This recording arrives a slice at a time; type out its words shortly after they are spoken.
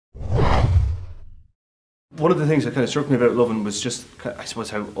one of the things that kind of struck me about Lovin' was just, I suppose,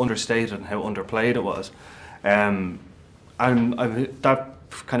 how understated and how underplayed it was. And that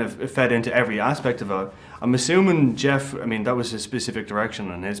kind of fed into every aspect of it. I'm assuming Jeff, I mean, that was a specific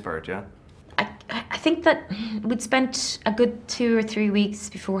direction on his part, yeah? I think that we'd spent a good 2 or 3 weeks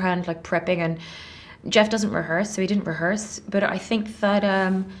beforehand, like prepping, and Jeff doesn't rehearse, so he didn't rehearse. But I think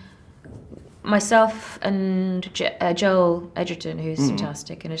that myself and Joel Edgerton, who's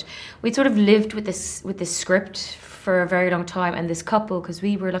fantastic in it, we'd sort of lived with this script for a very long time, and this couple, because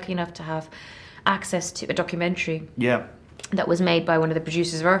we were lucky enough to have access to a documentary that was made by one of the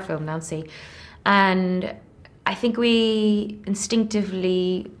producers of our film, Nancy. And I think we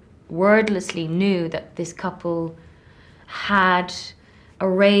instinctively, wordlessly knew that this couple had a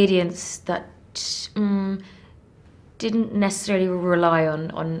radiance that didn't necessarily rely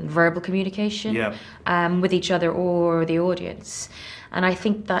on verbal communication with each other or the audience. And I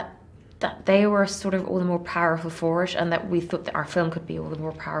think that they were sort of all the more powerful for it, and that we thought that our film could be all the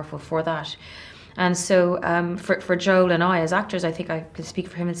more powerful for that. And so for Joel and I as actors, I think I could speak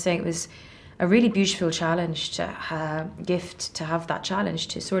for him in saying it was a really beautiful challenge gift to have that challenge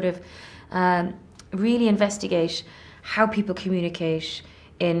to sort of really investigate how people communicate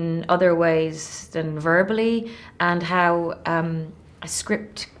in other ways than verbally, and how a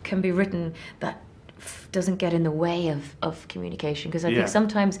script can be written that doesn't get in the way of communication. Because I think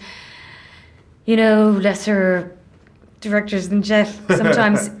sometimes, you know, lesser directors than Jeff,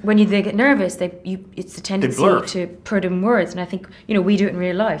 sometimes when they get nervous, it's a tendency to put in words. And I think, you know, we do it in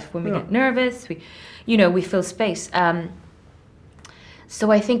real life. When we get nervous, we fill space. So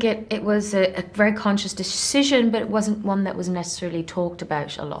I think it was a very conscious decision, but it wasn't one that was necessarily talked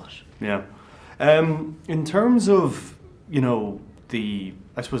about a lot. Yeah. In terms of, you know,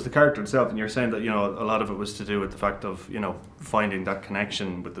 I suppose the character itself, and you're saying that, you know, a lot of it was to do with the fact of, you know, finding that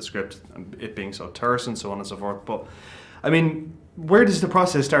connection with the script and it being so terse and so on and so forth. But I mean, where does the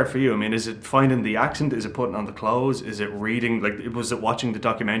process start for you? I mean, is it finding the accent? Is it putting on the clothes? Is it reading? Like, was it watching the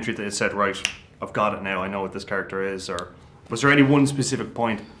documentary that it said, right, I've got it now, I know what this character is? Or was there any one specific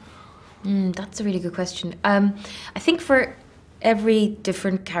point? That's a really good question. I think for every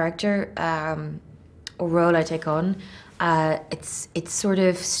different character or role I take on, it's sort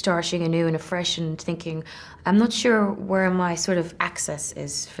of starting anew and afresh and thinking, I'm not sure where my sort of access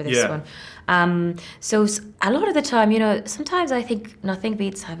is for this one. So a lot of the time, you know, sometimes I think nothing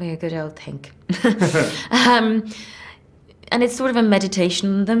beats having a good old think. And it's sort of a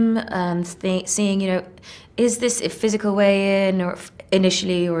meditation on them, and seeing, you know, is this a physical way in, or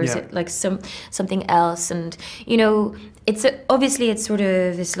initially, or is it like something else? And, you know, obviously it's sort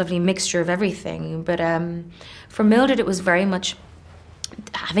of this lovely mixture of everything. But for Mildred, it was very much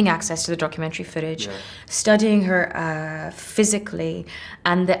having access to the documentary footage, studying her physically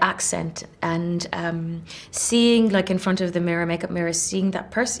and the accent, and seeing, like, in front of the makeup mirror, seeing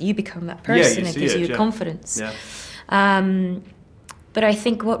that person, you become that person. It gives you confidence. But I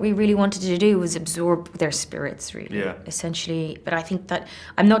think what we really wanted to do was absorb their spirits, really, essentially. But I think that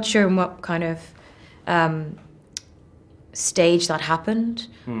I'm not sure in what kind of stage that happened.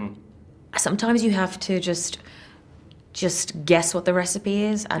 Sometimes you have to just guess what the recipe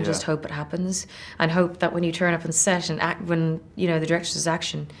is and just hope it happens, and hope that when you turn up on set and act, when, you know, the director's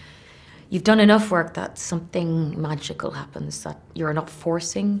action, you've done enough work that something magical happens, that you're not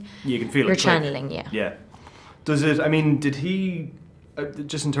forcing. You can feel it. You're channeling, Does it, I mean, did he,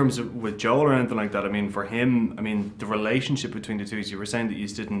 just in terms of with Joel or anything like that, I mean, for him, I mean, the relationship between the two, you were saying that you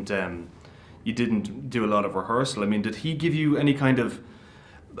didn't do a lot of rehearsal. I mean, did he give you any kind of,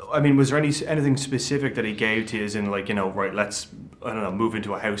 I mean, was there anything specific that he gave to you, as in, like, you know, right, let's, I don't know, move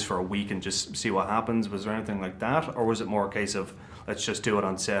into a house for a week and just see what happens? Was there anything like that? Or was it more a case of, let's just do it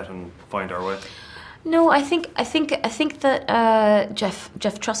on set and find our way? No, I think that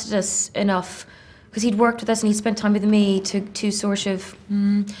Jeff trusted us enough, because he'd worked with us and he'd spent time with me to sort of,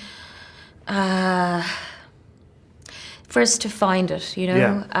 for us to find it, you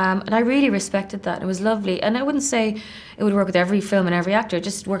know. And I really respected that. It was lovely. And I wouldn't say it would work with every film and every actor, it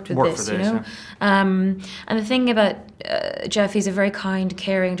just worked with this, you know. And the thing about Jeff, he's a very kind,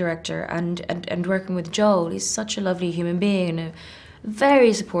 caring director, and working with Joel, he's such a lovely human being and a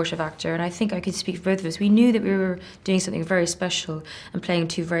very supportive actor. And I think I could speak for both of us. We knew that we were doing something very special and playing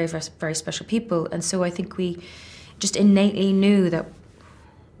two very, very, very special people. And so I think we just innately knew that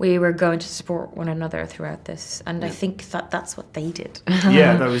we were going to support one another throughout this, and I think that's what they did.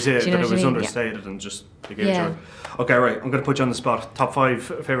 Yeah, that was it. Do you know that it what was I mean? understated and just Okay, right. I'm going to put you on the spot. Top 5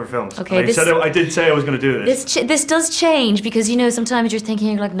 favorite films. Okay, I did say I was going to do this. This does change because sometimes you're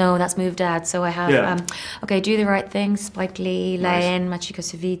thinking like, no, that's moved Dad. So I have Do the Right Thing, Spike Lee, Lion, Maciej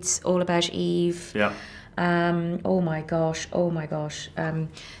Kosiewicz, All About Eve. Yeah. Oh my gosh.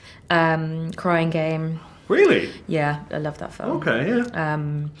 Crying Game. Really? Yeah, I love that film. Okay, yeah.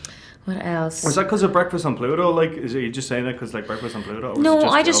 What else? Was that because of Breakfast on Pluto? Are you just saying that because Breakfast on Pluto? No,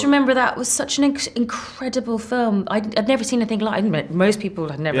 I just remember that was such an incredible film. I'd never seen anything like it. Most people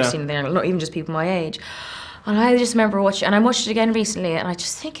had never seen anything, not even just people my age. And I just remember watching, and I watched it again recently, and I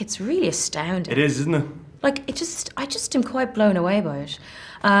just think it's really astounding. It is, isn't it? I just am quite blown away by it.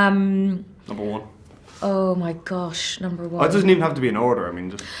 Number 1. Oh my gosh, number 1. It doesn't even have to be in order. I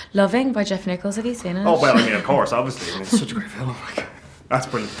mean, just Loving by Jeff Nichols. Have you seen it? Oh well, I mean, of course, obviously. It's such a great film. That's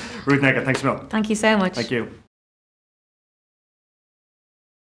brilliant. Ruth Negga, thanks a million. Thank you so much. Thank you.